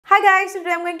Hi guys,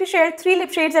 today I'm going to share 3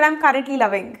 lip shades that I'm currently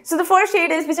loving. So the first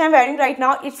shade is which I'm wearing right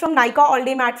now. It's from Nykaa All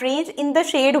Day Matte range in the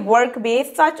shade Work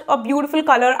Base. Such a beautiful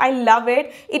color. I love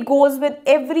it. It goes with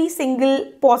every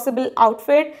single possible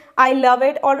outfit. I love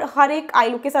it. और हर एक eye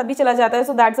look के साथ भी चला जाता है.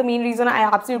 So that's the main reason I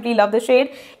absolutely love the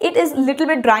shade. It is little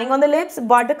bit drying on the lips,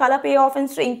 but the color payoff and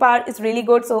staying power is really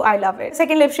good. So I love it.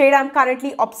 Second lip shade I'm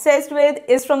currently obsessed with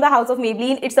is from the house of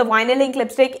Maybelline. It's the Vinyl Ink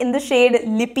lipstick in the shade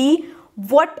Lippy.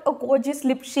 What a gorgeous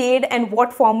lip shade and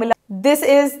what formula. This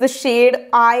is the shade.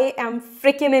 I am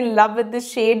freaking in love with this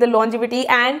shade, the longevity,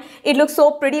 and it looks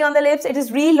so pretty on the lips. It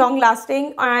is really long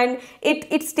lasting and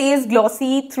it stays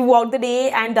glossy throughout the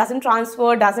day and doesn't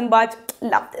transfer, doesn't budge.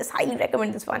 Love this. Highly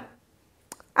recommend this one.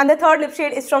 And the third lip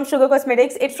shade is from Sugar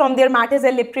Cosmetics. It's from their Matte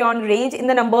Lip Crayon range in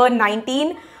the number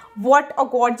 19. What a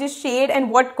gorgeous shade and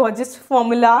what gorgeous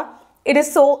formula. It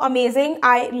is so amazing.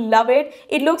 I love it.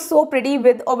 It looks so pretty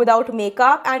with or without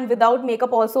makeup, and without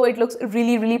makeup also it looks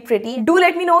really pretty. Do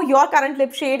let me know your current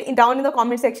lip shade down in the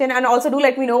comment section, and also do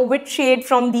let me know which shade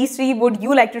from these three would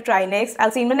you like to try next. I'll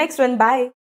see you in the next one. Bye.